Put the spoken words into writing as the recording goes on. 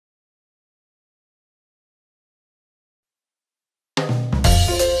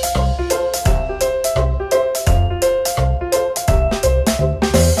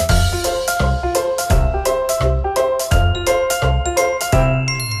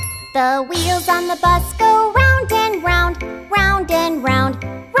The wheels on the bus go round and round, round and round,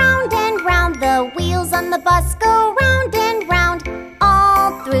 round and round. The wheels on the bus go round and round,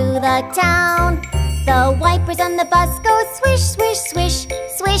 all through the town. The wipers on the bus go swish, swish, swish,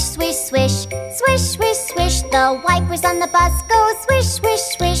 swish, swish, swish, swish, swish, swish. The wipers on the bus go swish, swish,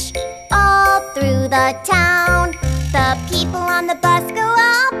 swish, all through the town. The people on the bus go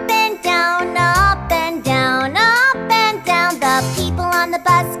up and down, up and down, up and down. The people on the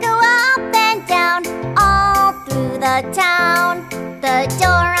bus go up and down, all through the town. The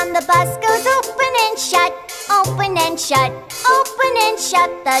door on the bus goes open and shut, open and shut, open and shut.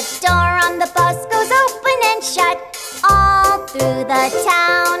 The door on the bus goes open and shut, all through the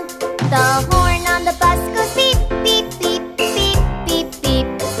town. The horn on the bus goes beep, beep, beep, beep, beep, beep,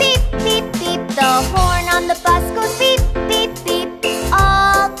 beep, beep, beep. The horn on the bus goes beep, beep, beep,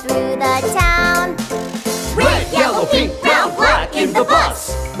 all through the town. Red, yellow, pink, brown, black in the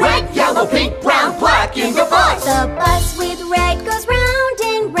bus. Red, yellow, pink, brown, black in the bus. The bus with red goes round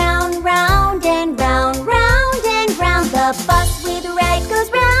and round, round and round, round and round. The bus with red goes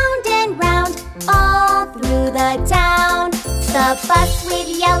round and round, all through the town. The bus with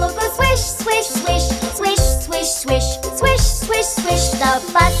yellow goes swish, swish, swish, swish, swish, swish, swish, swish, swish. The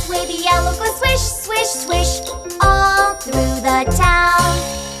bus with yellow goes swish, swish, swish, all through the town.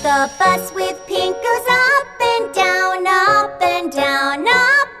 The bus with pink goes up and down, up and down,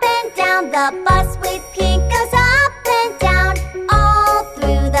 up and down. The bus with pink goes up and down, all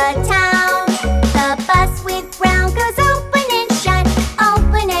through the town. The bus with brown goes open and shut,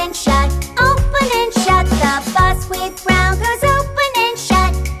 open and shut, open and shut. The bus with brown goes open and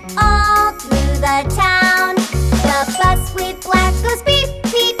shut, all through the town. The bus with black goes beep,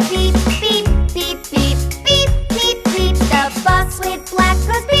 beep, beep, beep, beep, beep, beep, beep, beep. The bus with black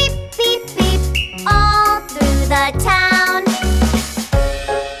goes beep, beep, beep, all through the town.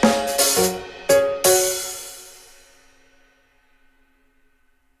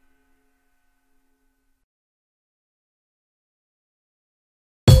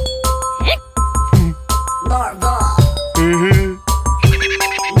 Larva.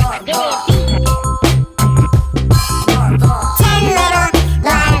 Larva. 10 little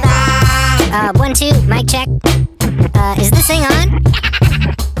larvae. 1, 2, mic check. Is this thing on?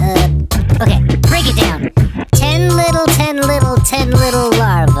 Okay, break it down. 10 little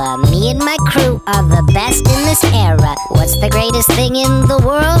larvae. Me and my crew are the best in this era. What's the greatest thing in the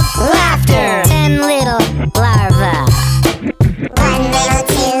world? Laughter! 10 little larvae. 1 little,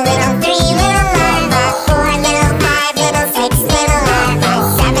 2 little, 3 little larvae. 4 little, 5 little, 6 little larvae.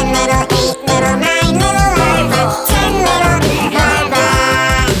 7 little, 8 little, 9 little larvae. 10 little larvae.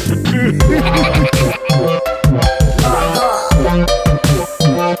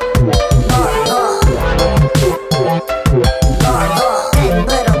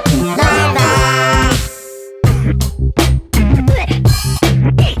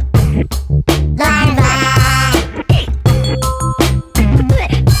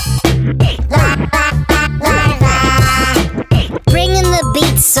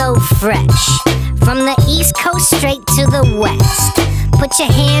 So fresh, from the East Coast straight to the West. Put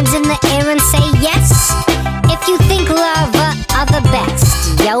your hands in the air and say yes, if you think larvae are the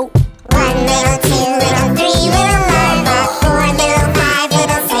best. Yo. 1 little, 2 little, 3 little larvae. 4 little, 5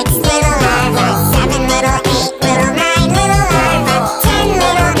 little, 6 little larvae. 7 little, 8 little, 9 little larvae. 10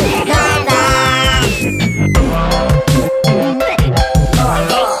 little larvae.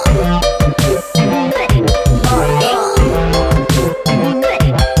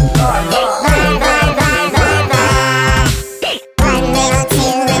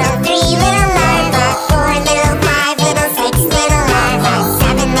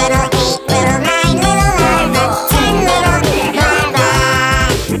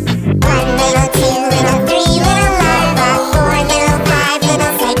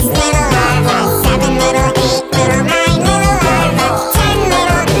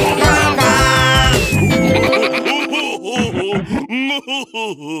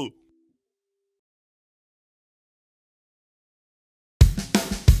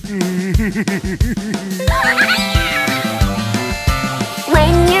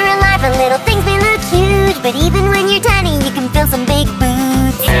 When you're alive, a little things may look huge, but even when you're tiny, you can feel some big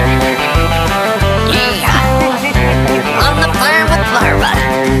boots. Yeah. On the farm with Larva.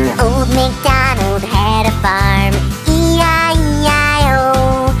 Old MacDonald had a farm, E-I-E-I-O.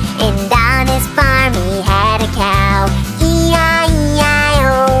 And on his farm he had a cow,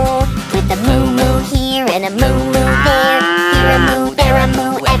 E-I-E-I-O. With a moo-moo here and a moo-moo there, here a moo, there a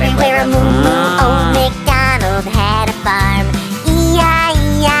moo, everywhere a moo-moo. Old MacDonald had a farm,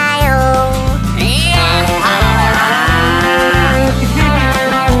 E-I-E-I-O.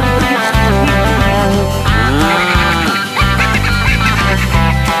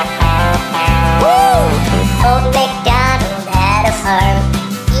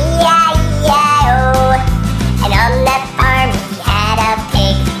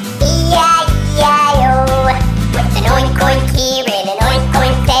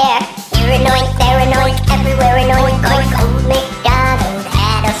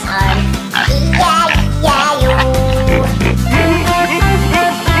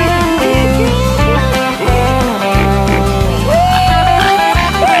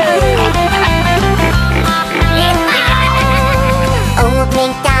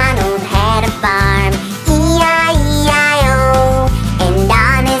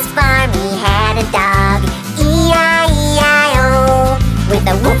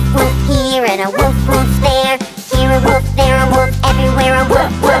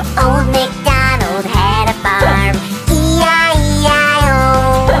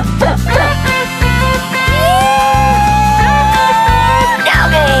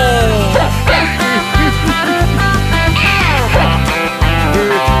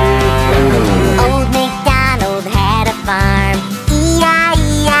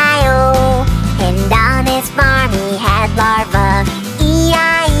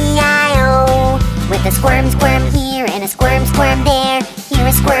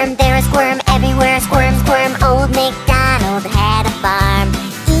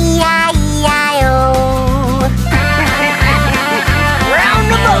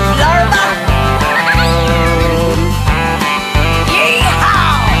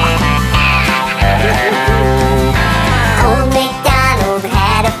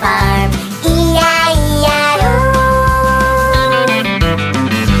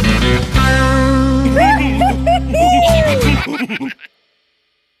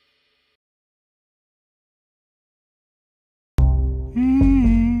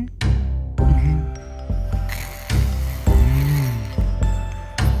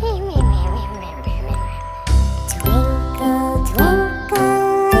 Twinkle, twinkle,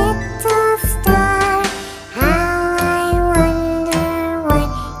 little star, how I wonder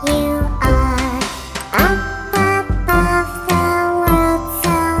what you are. Up above the world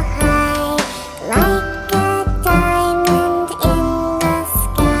so high, like a diamond in the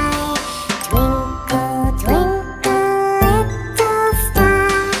sky. Twinkle, twinkle, little star,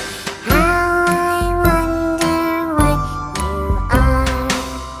 how I wonder what you are.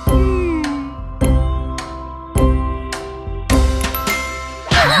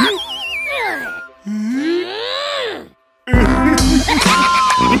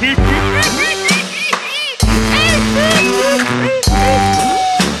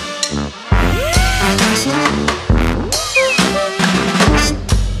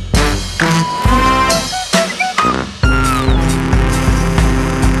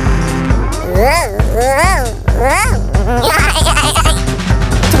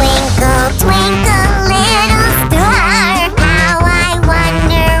 Twinkle, twinkle, little star, how I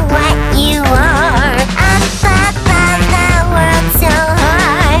wonder what you are. Up above the world so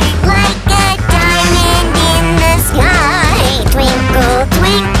high, like a diamond in the sky. Twinkle,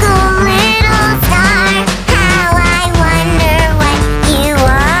 twinkle, little star, how I wonder what you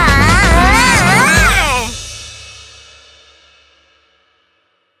are.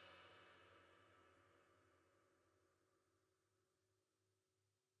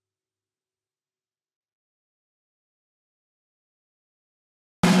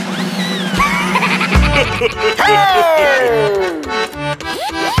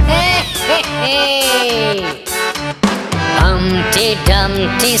 Humpty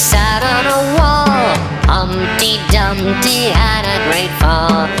Dumpty sat on a wall. Humpty Dumpty had a great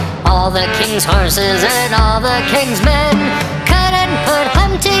fall. All the king's horses and all the king's men couldn't put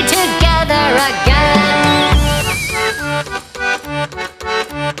Humpty together again.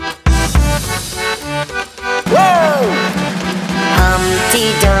 Humpty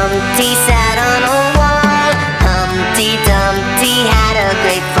Dumpty sat on a wall. Humpty Dumpty had a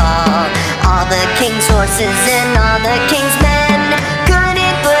great fall. All the king's horses and all the king's men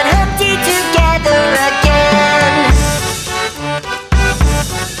couldn't put Humpty together again.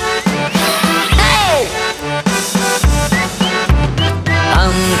 Hey!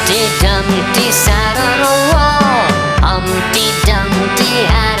 Humpty Dumpty sat on a wall. Humpty Dumpty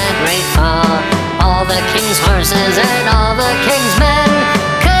had a great fall. All the king's horses and all the king's men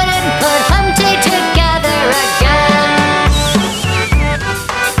couldn't put Humpty together again.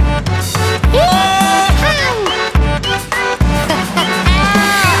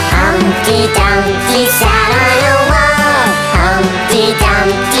 Humpty Dumpty sat on a wall. Humpty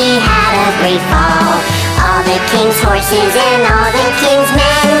Dumpty had a great fall. All the king's horses and all the king's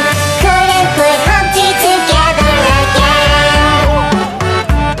men couldn't put Humpty together again.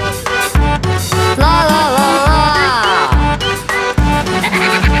 La la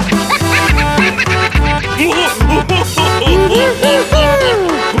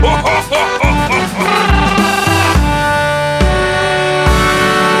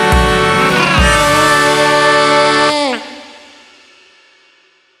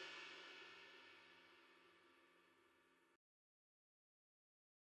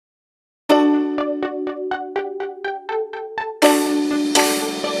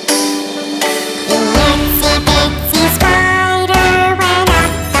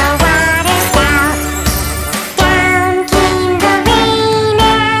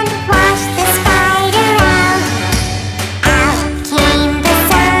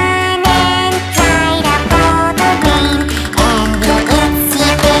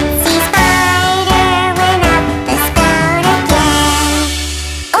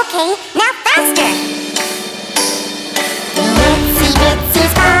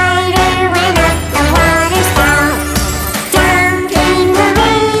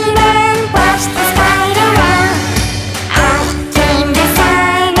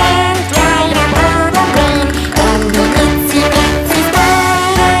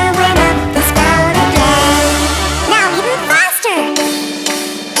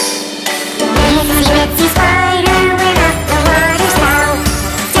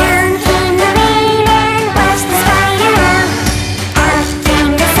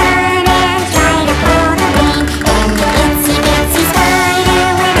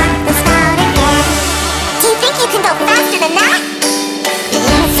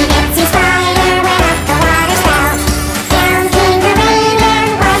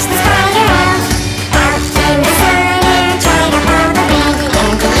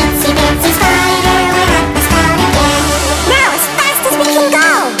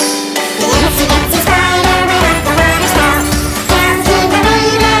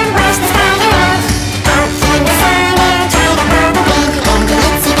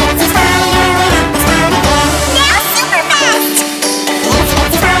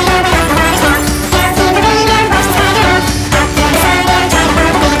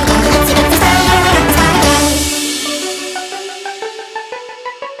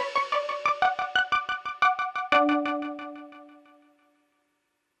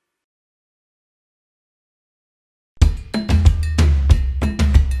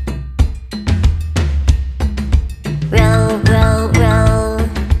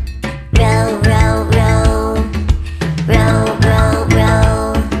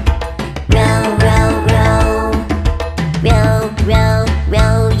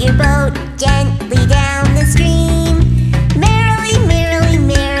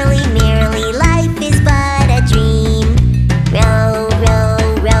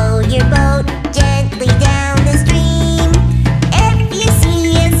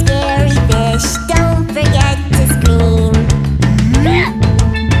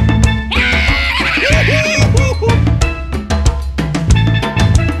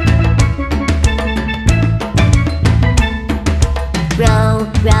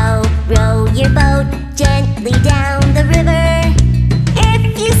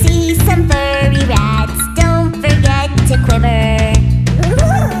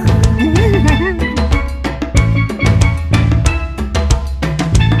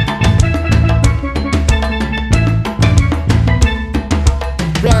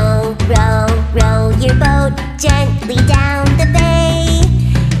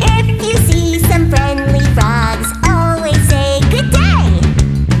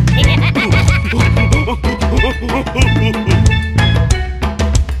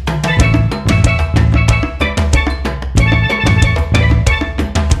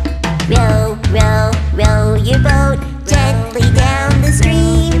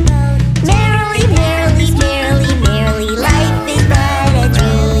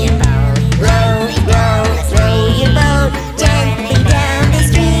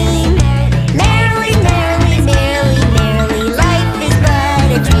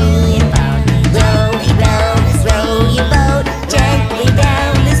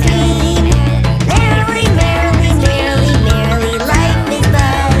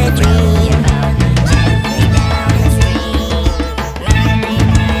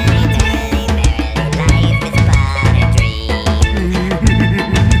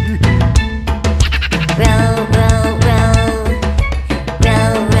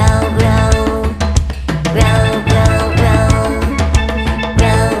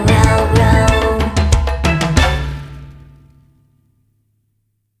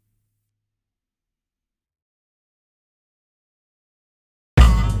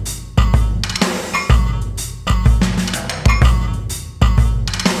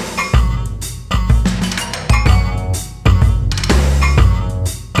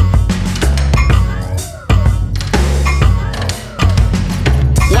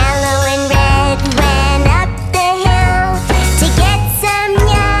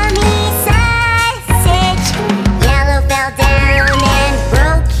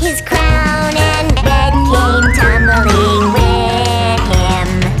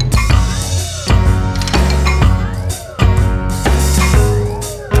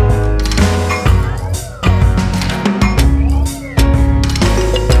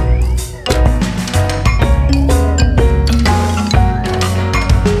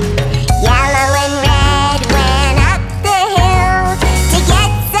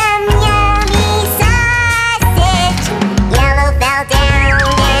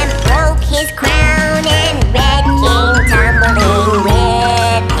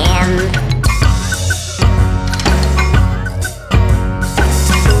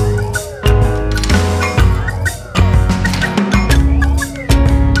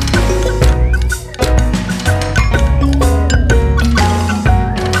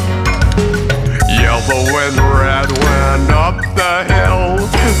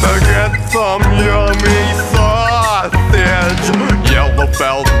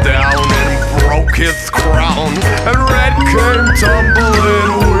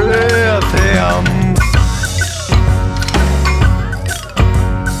tumbling with him.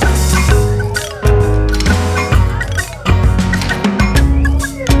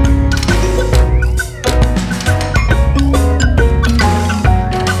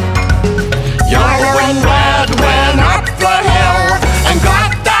 Yellow and red went up the hill and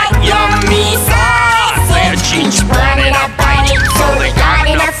got that yummy sausage. Each wanted a bite, so they got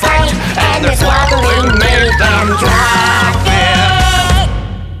in a fight, and their swallowing made them drop it.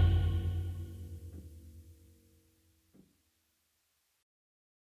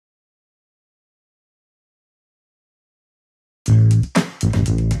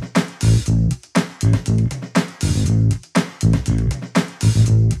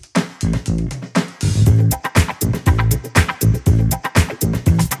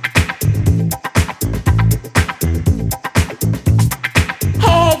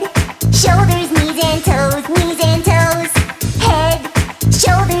 Head, shoulders, knees and toes, knees and toes. Head,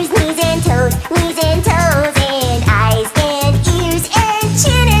 shoulders, knees and toes, knees and toes. And eyes and ears and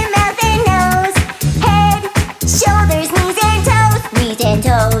chin and mouth and nose. Head, shoulders, knees and toes, knees and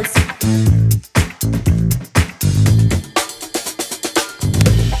toes.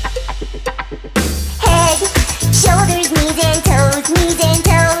 Head, shoulders, knees and toes, knees and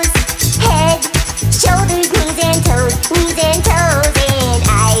toes. Head, shoulders, knees and toes, knees and toes. And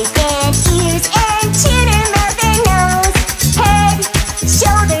eyes and ears and chin and mouth and nose. Head,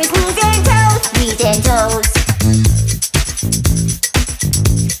 shoulders, knees and toes, knees and toes.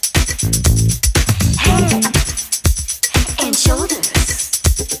 Head and shoulders,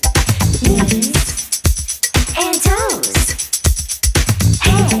 knees and toes.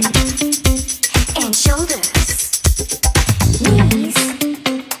 Head and shoulders, knees and toes.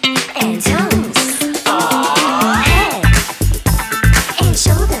 Head and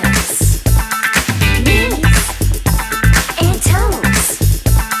shoulders, knees and toes. Head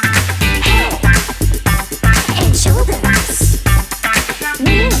and shoulders,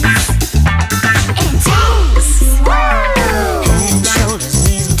 knees and toes. Woo! Head and shoulders,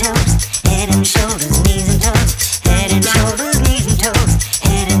 knees and toes. Head and shoulders, knees and toes. Head and shoulders, knees and toes.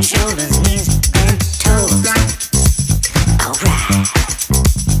 Head and shoulders, knees and toes. Alright.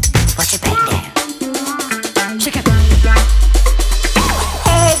 Watch your back down. Shake it.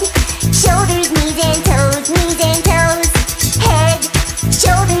 Head, shoulders, knees and toes, knees and toes. Head,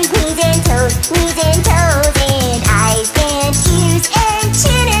 shoulders, knees and toes, knees and toes. And eyes and ears and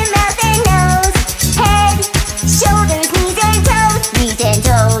chin and mouth and nose. Head, shoulders, knees and toes, knees and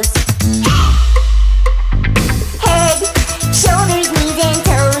toes. Head, shoulders, knees and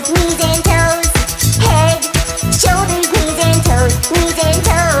toes, knees and toes. Head, shoulders, knees and toes, knees and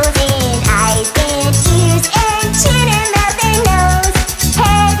toes. And eyes and ears and chin and mouth and nose.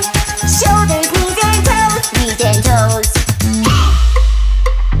 Head, shoulders, knees and toes, knees and toes.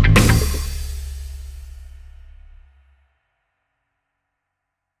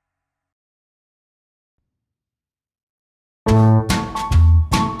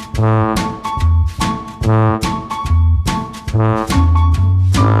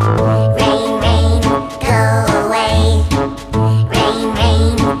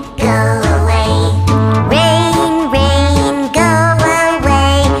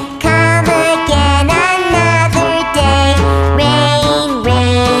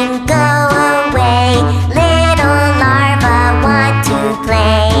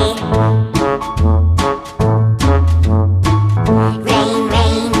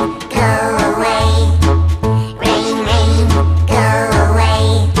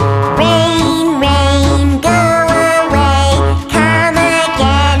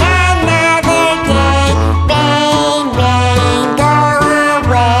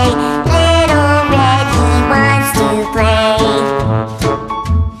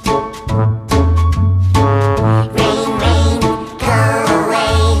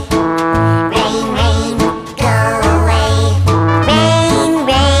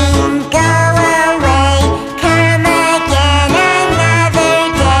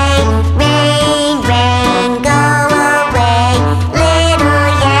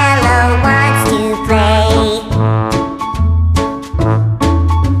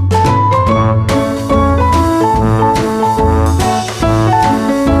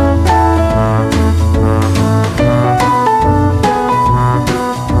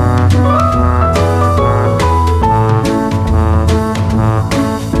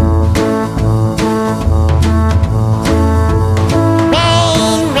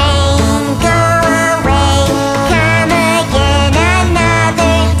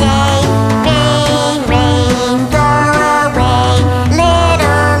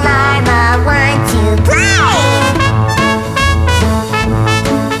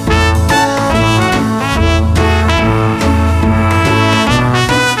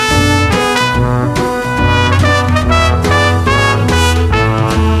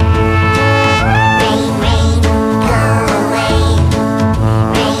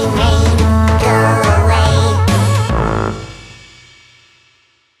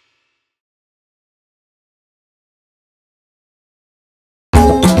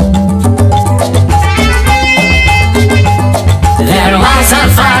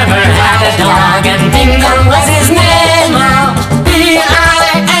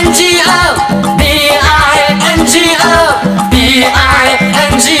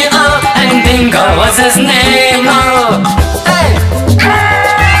 his name? Oh, hey!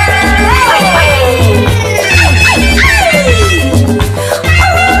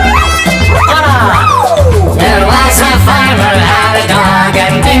 There was a farmer had a dog,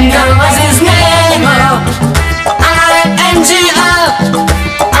 and Bingo was his name. Oh, I-N-G-O,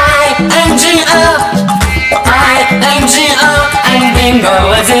 I-N-G-O, I-N-G-O, and Bingo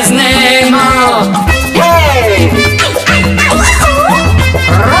was his name. Oh, hey!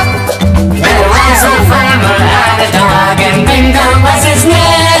 There was a farmer had a dog, and Bingo was his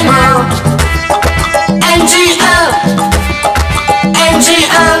name. Oh, N-G-O,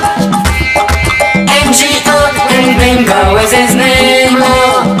 N-G-O, N-G-O, and Bingo was his name.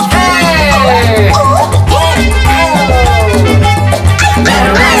 Oh, hey!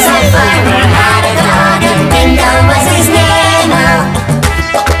 There was a farmer had a dog, and Bingo was his name. Oh,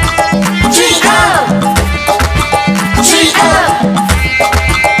 G-O, G-O,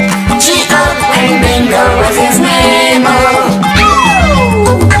 G-O, and Bingo was his name. Oh,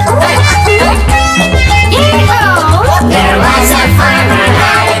 there was a farmer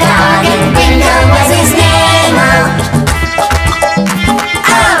had a dog, and Bingo was his name. Oh,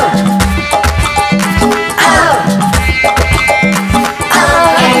 oh, oh,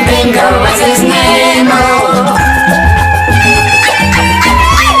 and Bingo was his name. Oh,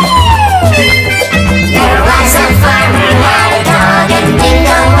 there was a farmer had a dog, and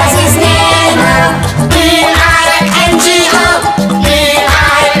Bingo was his name. Oh, B-I-N-G-O,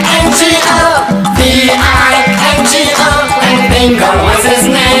 B-I-N-G-O, B-I-N-G-O, and Bingo was his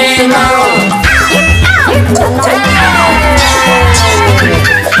name. Oh,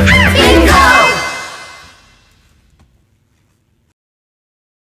 Bingo!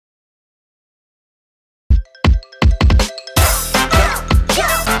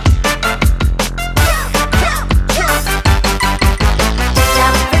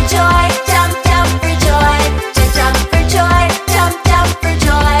 Jump for joy, jump, jump for joy. Jump for joy, jump, jump for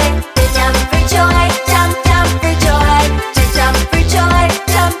joy. Jump for joy, jump, jump for joy. Jump for joy,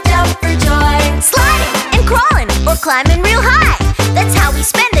 jump, jump for joy. Sliding and crawling or climbing real high. That's how we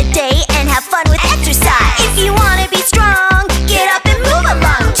spend the day and have fun with exercise. If you wanna be strong, get up and move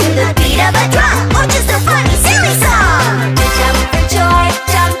along to the beat of a drum or just a funny, silly song. Jump for joy,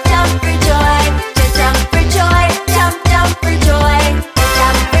 jump, jump for joy. Jump for joy, jump, jump for joy.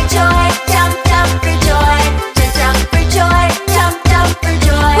 Jump for joy, jump, jump for joy. Jump for joy, jump, jump for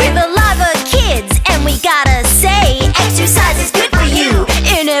joy. We're the Larva kids, and we gotta say, exercise is good for you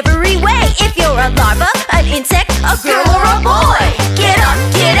in every way. If you're a larva, an insect, a girl or a boy, get up,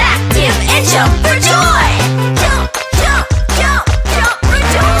 get active, and jump for joy. Jump, jump, jump, jump for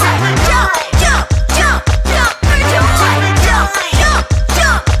joy. Jump, jump, jump, jump for joy. Jump,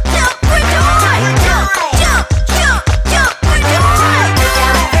 jump, jump, jump for joy. Jump, jump, jump, jump for joy. Jump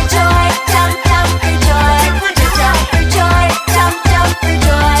for joy, jump, jump for joy. Jump for joy, jump, jump for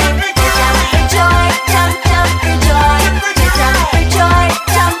joy. Jump for joy, jump, jump for joy. Jump for joy,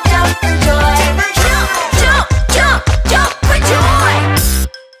 jump, jump for joy. Jump, jump, jump, jump for joy.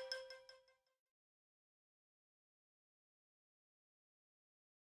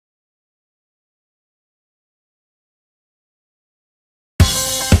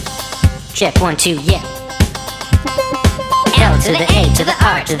 Check 1, 2, yeah. L to the A to the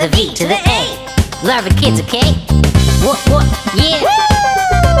R to the V to the A. Larva kids, okay? What, yeah.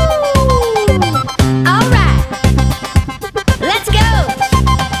 Alright. Let's go.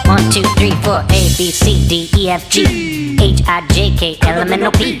 1, 2, 3, 4, A, B, C, D, E, F, G, H, I, J, K, L, M, N,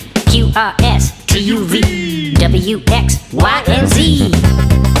 O, P, Q, R, S, T, U, V, W, X, Y, and Z.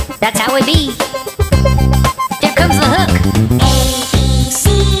 That's how it be. Here comes the hook. A, B,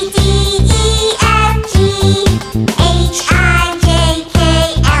 C, D, E, F, G, H, I, J, K,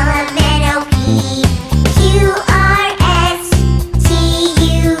 L, M, N, O, P, Q, R, S, T,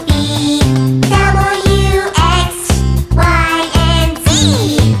 U, V, W, X, Y, and Z.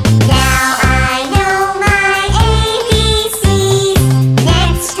 Now I know my ABCs.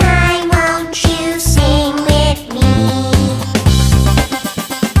 Next time, won't you sing with me?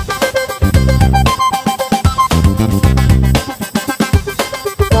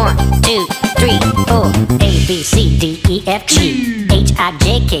 1, 2, 3, 4, A, B, C, D, E, F, G, H, I,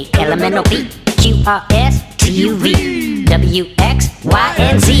 J, K, L, M, N, O, P, Q, R, S, T, U, V, W, X, Y,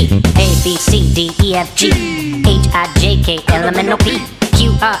 and Z. A, B, C, D, E, F, G, H, I, J, K, L, M, N, O, P,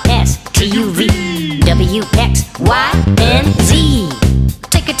 Q, R, S, T, U, V, W, X, Y, and Z.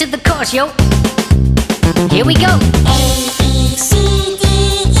 Take it to the chorus, yo. Here we go. A, B, C, D,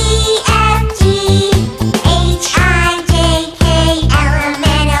 E, F, G, H, I, J, K, L, M,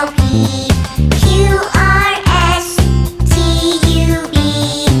 N, O, P, Q, R, S, T, U, V,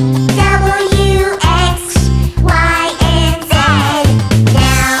 W, X,